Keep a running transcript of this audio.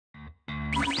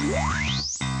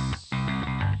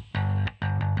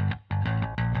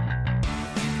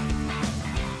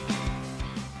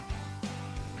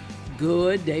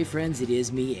Good day, friends. It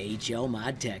is me,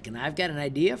 HLModTech, and I've got an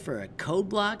idea for a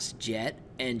Codeblocks jet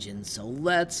engine, so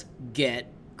let's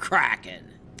get cracking.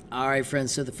 Alright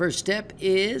friends, so the first step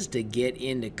is to get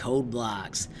into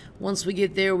Codeblocks. Once we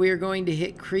get there, we are going to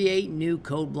hit Create New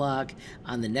Codeblock.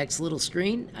 On the next little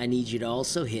screen, I need you to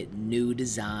also hit New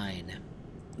Design.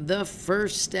 The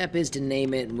first step is to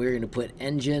name it, and we're going to put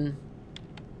Engine.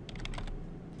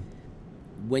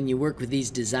 When you work with these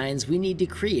designs, we need to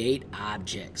create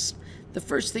objects. The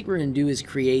first thing we're going to do is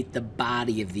create the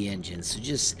body of the engine. So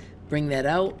just bring that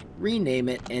out, rename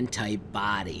it, and type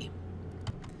body.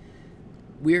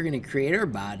 We're going to create our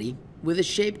body with a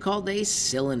shape called a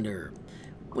cylinder.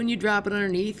 When you drop it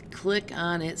underneath, click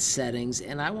on its settings,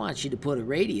 and I want you to put a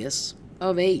radius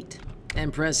of 8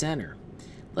 and press enter.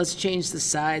 Let's change the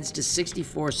sides to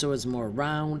 64 so it's more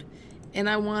round, and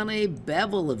I want a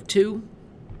bevel of 2.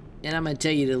 And I'm going to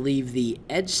tell you to leave the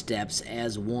edge steps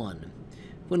as 1.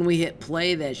 When we hit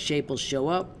play, that shape will show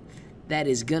up. That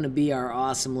is going to be our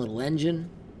awesome little engine.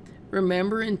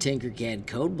 Remember, in Tinkercad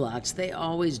Codeblocks, they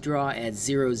always draw at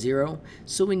 0, 0,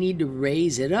 so we need to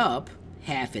raise it up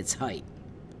half its height.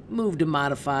 Move to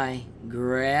modify,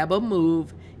 grab a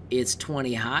move. It's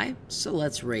 20 high, so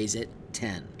let's raise it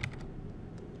 10.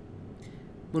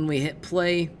 When we hit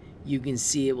play, you can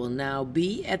see it will now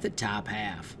be at the top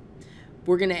half.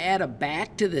 We're going to add a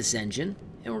back to this engine,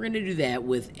 and we're going to do that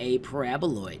with a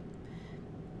paraboloid.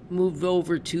 Move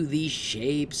over to these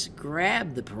shapes,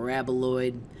 grab the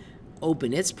paraboloid,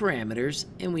 open its parameters,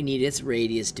 and we need its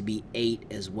radius to be 8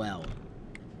 as well.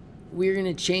 We're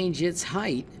going to change its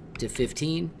height to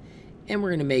 15, and we're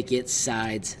going to make its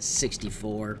sides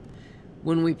 64.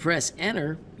 When we press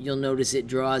enter, you'll notice it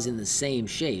draws in the same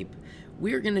shape.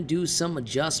 We're going to do some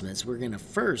adjustments. We're going to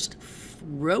first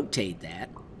rotate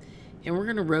that, and we're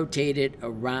going to rotate it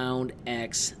around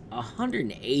X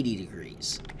 180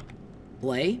 degrees.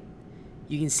 Play.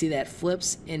 You can see that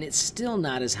flips, and it's still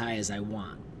not as high as I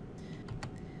want.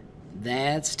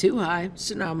 That's too high,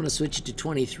 so now I'm going to switch it to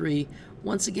 23.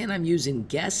 Once again, I'm using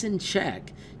guess and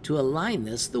check to align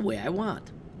this the way I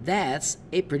want. That's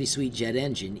a pretty sweet jet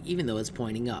engine, even though it's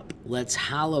pointing up. Let's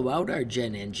hollow out our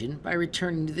jet engine by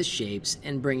returning to the shapes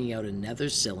and bringing out another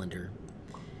cylinder.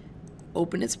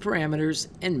 Open its parameters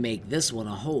and make this one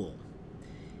a hole.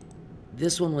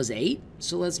 This one was 8,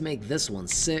 so let's make this one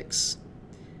 6.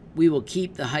 We will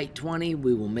keep the height 20,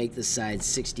 we will make the sides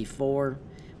 64.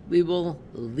 We will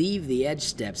leave the edge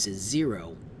steps as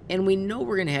 0, and we know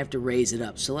we're going to have to raise it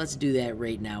up, so let's do that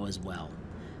right now as well.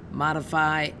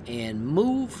 Modify and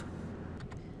move.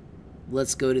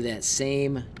 Let's go to that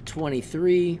same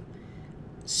 23.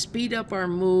 Speed up our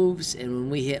moves, and when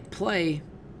we hit play,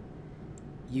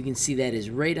 you can see that is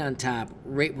right on top,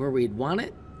 right where we'd want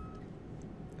it.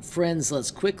 Friends,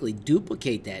 let's quickly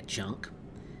duplicate that chunk.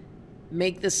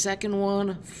 Make the second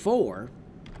one 4,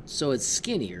 so it's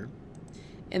skinnier,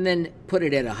 and then put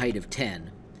it at a height of 10.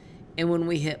 And when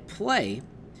we hit play,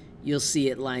 you'll see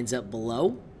it lines up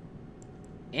below,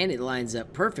 and it lines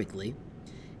up perfectly.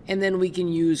 And then we can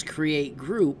use create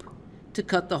group to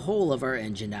cut the whole of our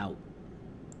engine out.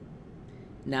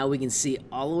 Now we can see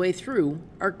all the way through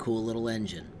our cool little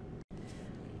engine.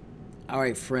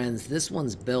 Alright friends, this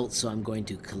one's built, so I'm going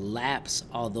to collapse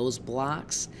all those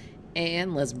blocks,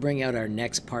 and let's bring out our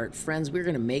next part. Friends, we're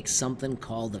going to make something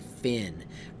called a fin.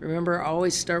 Remember,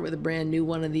 always start with a brand new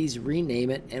one of these, rename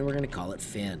it, and we're going to call it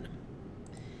fin.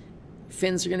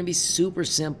 Fins are going to be super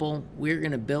simple. We're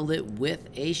going to build it with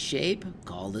a shape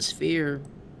called a sphere.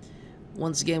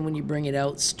 Once again, when you bring it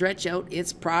out, stretch out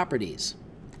its properties.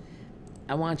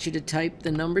 I want you to type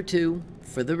the number 2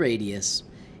 for the radius,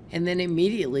 and then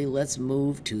immediately let's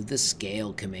move to the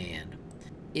scale command.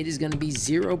 It is going to be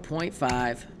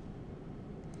 0.5.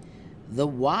 The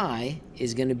Y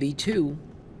is going to be 2,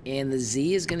 and the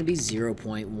Z is going to be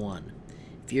 0.1.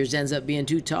 If yours ends up being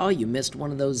too tall, you missed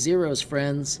one of those zeros,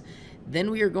 friends.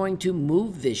 Then we are going to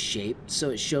move this shape so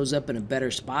it shows up in a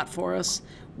better spot for us.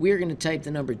 We are going to type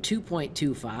the number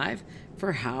 2.25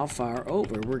 for how far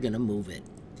over we're going to move it.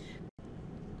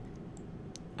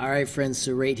 Alright friends,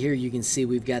 so right here you can see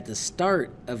we've got the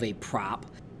start of a prop,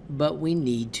 but we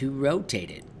need to rotate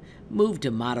it. Move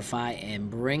to modify and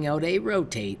bring out a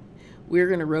rotate. We're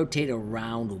going to rotate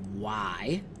around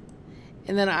Y,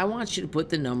 and then I want you to put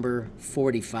the number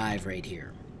 45 right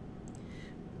here.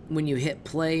 When you hit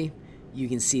play, you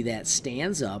can see that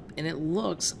stands up, and it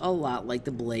looks a lot like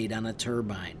the blade on a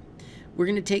turbine. We're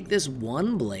going to take this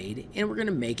one blade, and we're going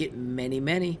to make it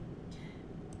many.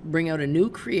 Bring out a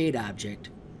new create object,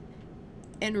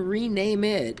 and rename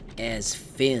it as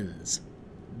fins.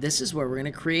 This is where we're going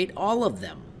to create all of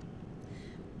them.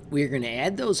 We're going to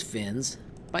add those fins,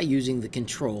 by using the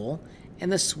control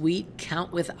and the sweet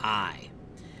count with I.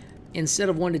 Instead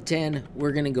of 1 to 10,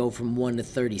 we're going to go from 1 to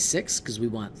 36 because we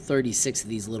want 36 of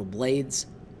these little blades.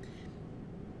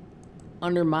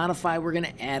 Under Modify, we're going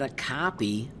to add a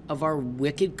copy of our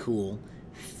wicked cool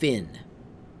fin.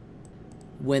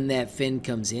 When that fin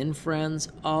comes in, friends,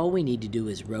 all we need to do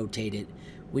is rotate it.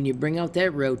 When you bring out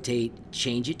that rotate,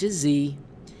 change it to Z,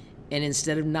 and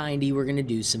instead of 90, we're going to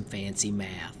do some fancy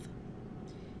math.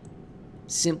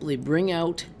 Simply bring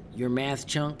out your math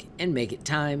chunk and make it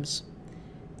times.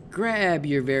 Grab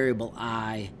your variable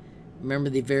I. Remember,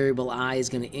 the variable I is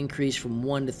going to increase from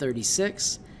 1 to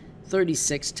 36.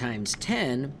 36 times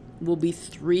 10 will be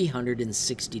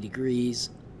 360 degrees.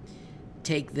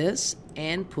 Take this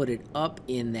and put it up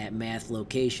in that math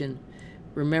location.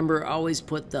 Remember, always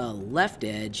put the left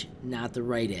edge, not the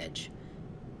right edge.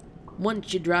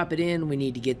 Once you drop it in, we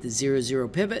need to get the 0, 0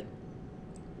 pivot.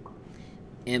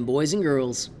 And boys and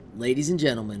girls, ladies and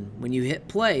gentlemen, when you hit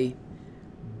play,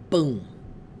 boom.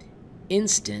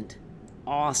 Instant,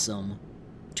 awesome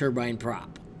turbine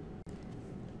prop.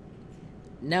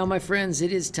 Now, my friends,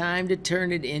 it is time to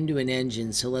turn it into an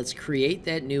engine, so let's create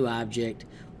that new object.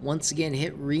 Once again,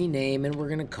 hit rename, and we're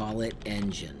going to call it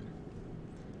engine.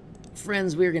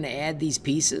 Friends, we're going to add these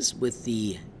pieces with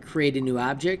the create a new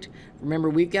object. Remember,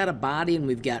 we've got a body and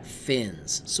we've got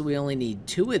fins, so we only need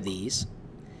 2 of these.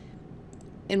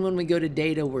 And when we go to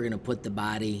data, we're going to put the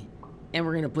body and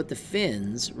we're going to put the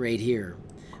fins right here.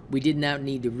 We did not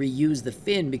need to reuse the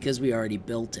fin because we already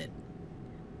built it.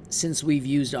 Since we've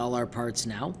used all our parts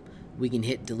now, we can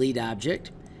hit delete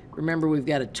object. Remember, we've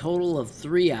got a total of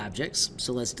 3 objects,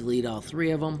 so let's delete all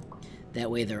 3 of them. That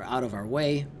way they're out of our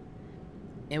way.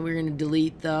 And we're going to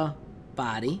delete the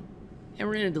body, and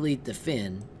we're going to delete the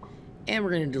fin, and we're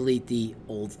going to delete the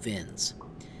old fins.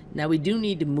 Now we do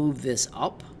need to move this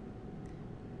up.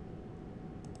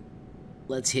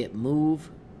 Let's hit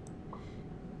move.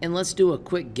 And let's do a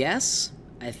quick guess.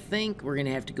 I think we're going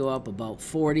to have to go up about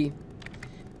 40.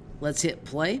 Let's hit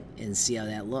play and see how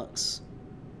that looks.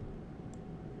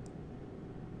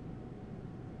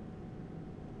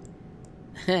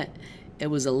 It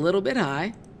was a little bit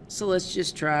high, so let's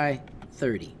just try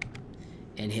 30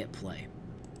 and hit play.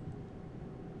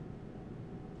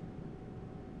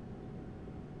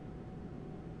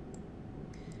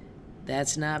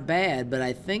 That's not bad, but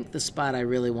I think the spot I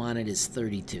really wanted is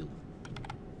 32.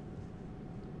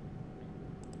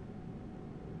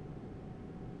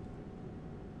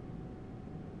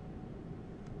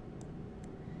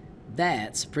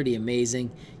 That's pretty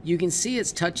amazing. You can see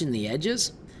it's touching the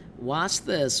edges. Watch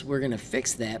this. We're going to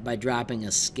fix that by dropping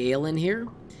a scale in here.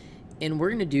 And we're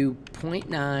going to do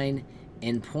 0.9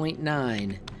 and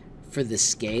 0.9 for the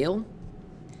scale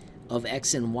of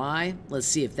X and Y. Let's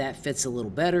see if that fits a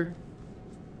little better.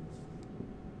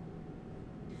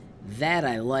 That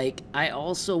I like. I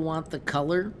also want the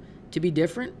color to be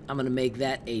different. I'm going to make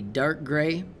that a dark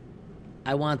gray.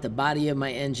 I want the body of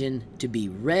my engine to be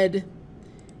red.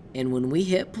 And when we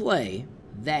hit play,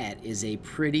 that is a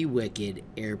pretty wicked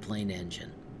airplane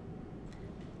engine.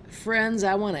 Friends,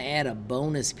 I want to add a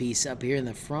bonus piece up here in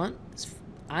the front.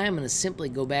 I am going to simply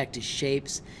go back to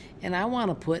shapes, and I want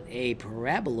to put a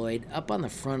paraboloid up on the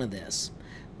front of this.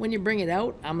 When you bring it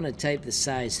out, I'm going to type the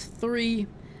size 3.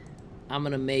 I'm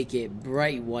going to make it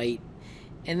bright white,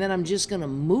 and then I'm just going to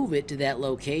move it to that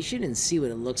location and see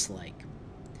what it looks like.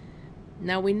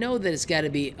 Now we know that it's got to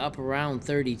be up around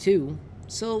 32.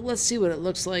 So let's see what it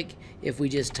looks like if we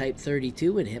just type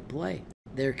 32 and hit play.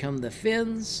 There come the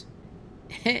fins.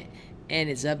 And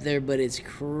it's up there, but it's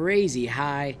crazy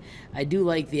high. I do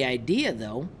like the idea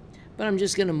though, but I'm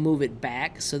just going to move it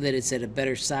back so that it's at a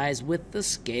better size with the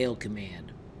scale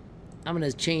command. I'm going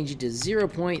to change it to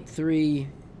 0.3,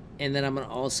 and then I'm going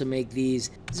to also make these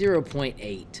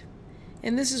 0.8.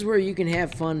 And this is where you can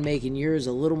have fun making yours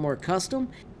a little more custom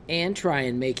and try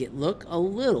and make it look a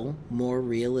little more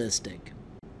realistic.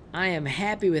 I am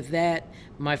happy with that.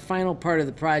 My final part of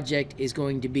the project is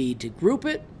going to be to group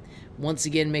it. Once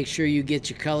again, make sure you get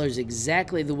your colors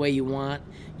exactly the way you want.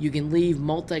 You can leave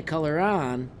multicolor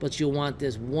on, but you'll want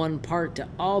this one part to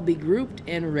all be grouped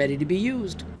and ready to be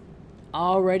used.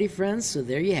 Alrighty friends, so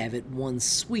there you have it, one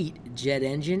sweet jet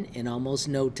engine in almost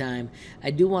no time.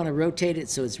 I do want to rotate it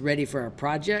so it's ready for our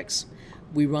projects.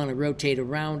 We want to rotate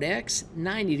around X,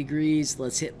 90 degrees.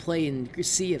 Let's hit play and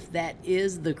see if that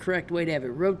is the correct way to have it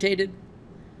rotated.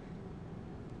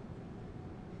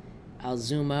 I'll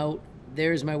zoom out.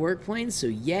 There's my work plane. So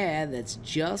yeah, that's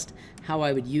just how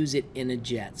I would use it in a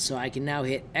jet. So I can now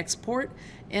hit export,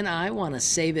 and I want to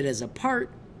save it as a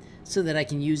part so that I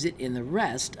can use it in the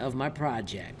rest of my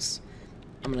projects.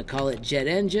 I'm going to call it jet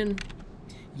engine.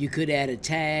 You could add a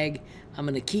tag. I'm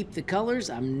going to keep the colors.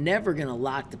 I'm never going to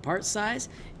lock the part size,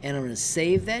 and I'm going to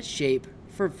save that shape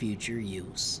for future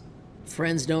use.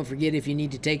 Friends, don't forget, if you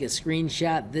need to take a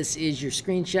screenshot, this is your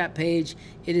screenshot page.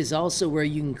 It is also where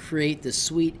you can create the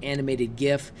sweet animated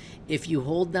GIF. If you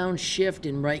hold down Shift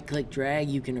and right-click drag,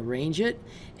 you can arrange it,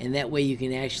 and that way you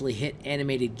can actually hit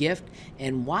animated GIF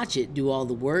and watch it do all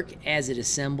the work as it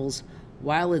assembles.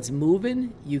 While it's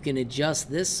moving, you can adjust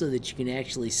this so that you can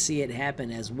actually see it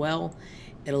happen as well.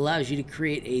 It allows you to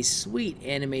create a sweet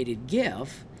animated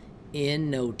GIF in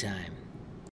no time.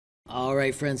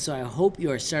 Alright friends, so I hope you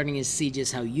are starting to see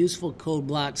just how useful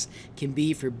Codeblocks can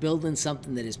be for building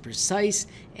something that is precise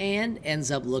and ends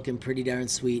up looking pretty darn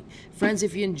sweet. Friends,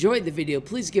 if you enjoyed the video,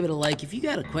 please give it a like. If you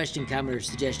got a question, comment, or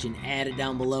suggestion, add it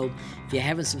down below. If you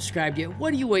haven't subscribed yet,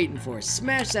 what are you waiting for?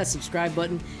 Smash that subscribe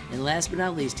button, and last but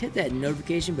not least, hit that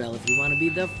notification bell if you want to be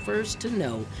the first to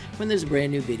know when there's a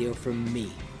brand new video from me,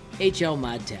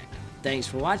 HLModTech. Thanks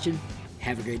for watching.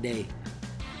 Have a great day.